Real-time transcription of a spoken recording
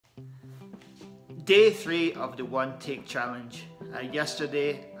Day 3 of the one take challenge.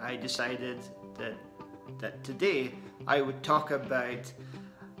 Yesterday I decided that today I would talk about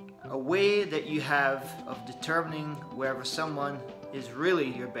a way that you have of determining whether someone is really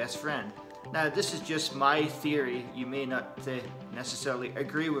your best friend. Now this is just my theory, you may not necessarily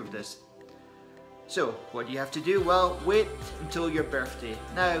agree with this. So what do you have to do? Well, wait until your birthday.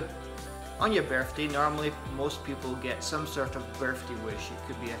 Now on your birthday, normally most people get some sort of birthday wish. It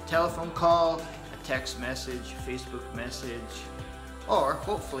could be a telephone call, a text message, Facebook message, or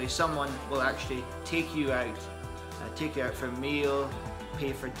hopefully someone will actually take you out for a meal,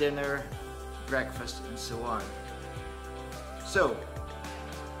 pay for dinner, breakfast, and so on. So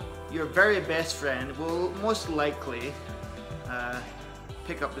your very best friend will most likely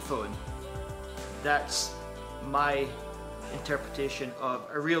pick up the phone. That's my interpretation of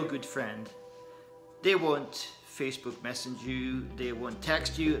a real good friend. They won't Facebook message you, they won't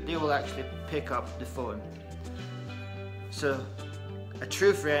text you, they will actually pick up the phone. So a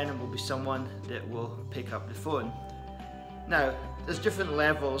true friend will be someone that will pick up the phone. Now there's different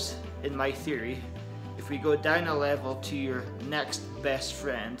levels in my theory. If we go down a level to your next best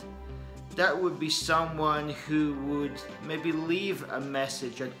friend, that would be someone who would maybe leave a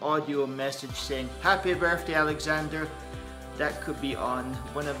message, an audio message saying, "Happy birthday, Alexander." That could be on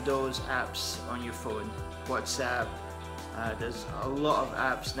one of those apps on your phone, WhatsApp. There's a lot of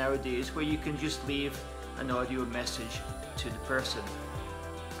apps nowadays where you can just leave an audio message to the person.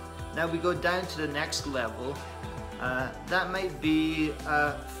 Now we go down to the next level. That might be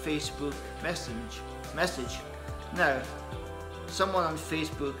a Facebook message. Now, someone on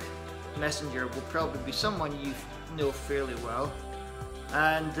Facebook Messenger will probably be someone you know fairly well,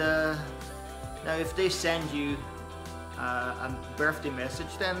 and now if they send you a birthday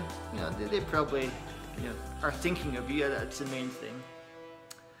message, then they probably are thinking of you. That's the main thing.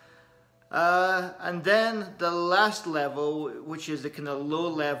 And then the last level, which is the kind of low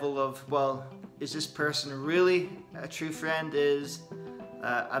level of, well, is this person really a true friend, is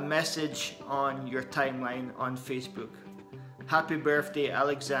a message on your timeline on Facebook. "Happy birthday,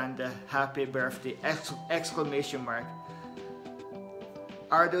 Alexander, happy birthday, exclamation mark."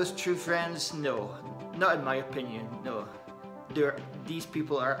 Are those true friends? No, not in my opinion, no. These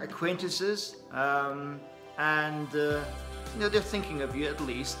people are acquaintances, and they're thinking of you at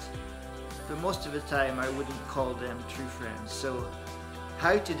least, but most of the time I wouldn't call them true friends. So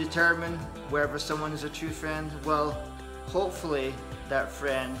how to determine whether someone is a true friend? Well, hopefully that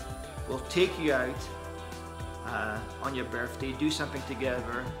friend will take you out on your birthday, do something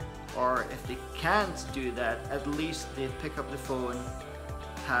together, or if they can't do that, at least they pick up the phone,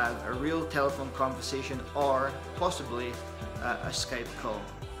 have a real telephone conversation, or possibly a Skype call.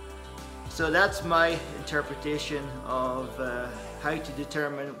 So that's my interpretation of how to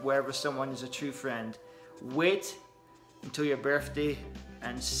determine whether someone is a true friend. Wait until your birthday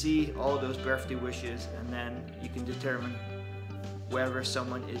and see all those birthday wishes, and then you can determine whether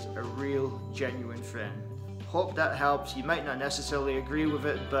someone is a real, genuine friend. Hope that helps. You might not necessarily agree with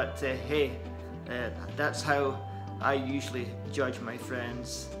it, but hey, that's how I usually judge my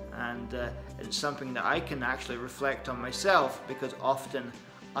friends, and it's something that I can actually reflect on myself, because often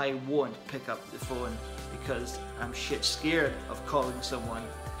I won't pick up the phone because I'm shit scared of calling someone.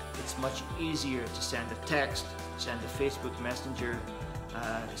 It's much easier to send a text, send a Facebook Messenger.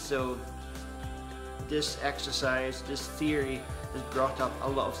 So this exercise, this theory has brought up a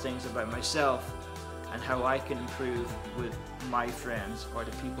lot of things about myself and how I can improve with my friends or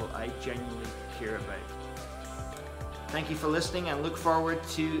the people I genuinely care about. Thank you for listening, and look forward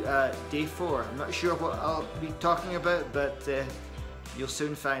to day 4. I'm not sure what I'll be talking about, but you'll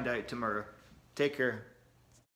soon find out tomorrow. Take care.